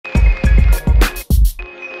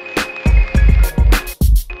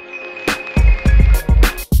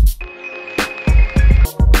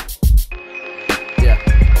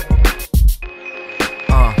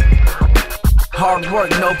work,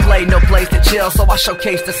 no play, no place to chill. So I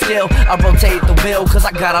showcase the skill, I rotate the wheel, cause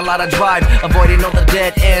I got a lot of drive, avoiding all the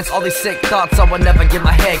dead ends. All these sick thoughts, I will never get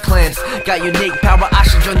my head cleansed. Got unique power, I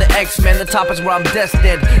should join the X-Men. The top is where I'm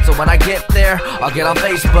destined, so when I get there, I'll get on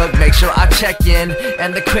Facebook, make sure I check in.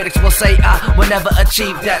 And the critics will say I will never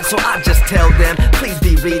achieve that, so I just tell them, please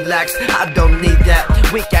be relaxed, I don't need that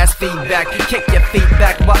weak ass feedback. Kick your feet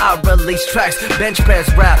back while I release tracks. Bench press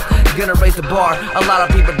rap, gonna raise the bar. A lot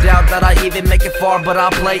of people doubt that I even make it far, but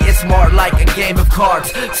I'll play it smart like a game of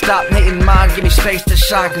cards. Stop hating mine, give me space to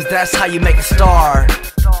shine, cause that's how you make a star.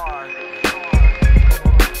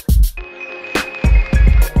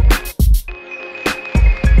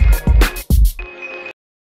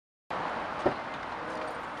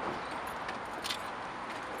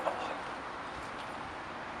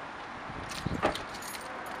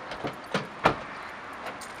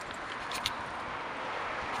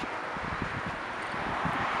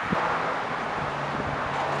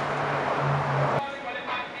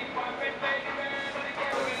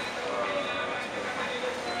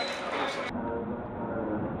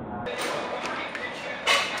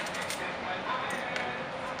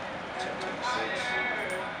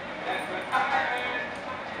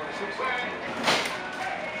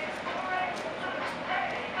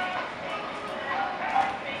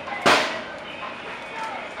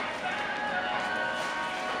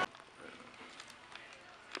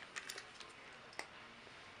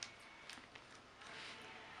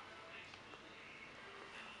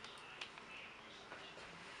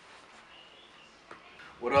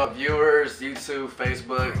 What up, viewers, YouTube,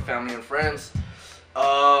 Facebook, family and friends?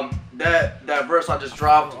 That verse I just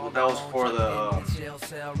dropped, that was for the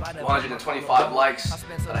 125 likes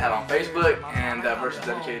that I had on Facebook, and that verse is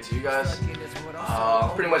dedicated to you guys.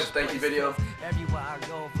 Pretty much a thank you video.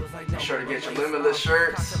 Be sure to get your Limitless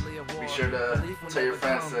shirts. Be sure to tell your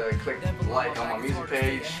friends to click like on my music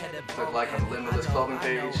page, click like on the Limitless clothing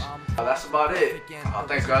page. That's about it.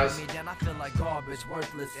 Thanks, guys.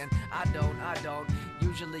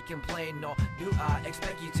 Usually complain, nor do I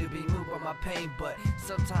expect you to be moved by my pain, but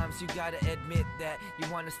sometimes you gotta admit that you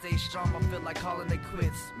wanna stay strong. I feel like calling it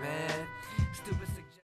quits, man. Stupid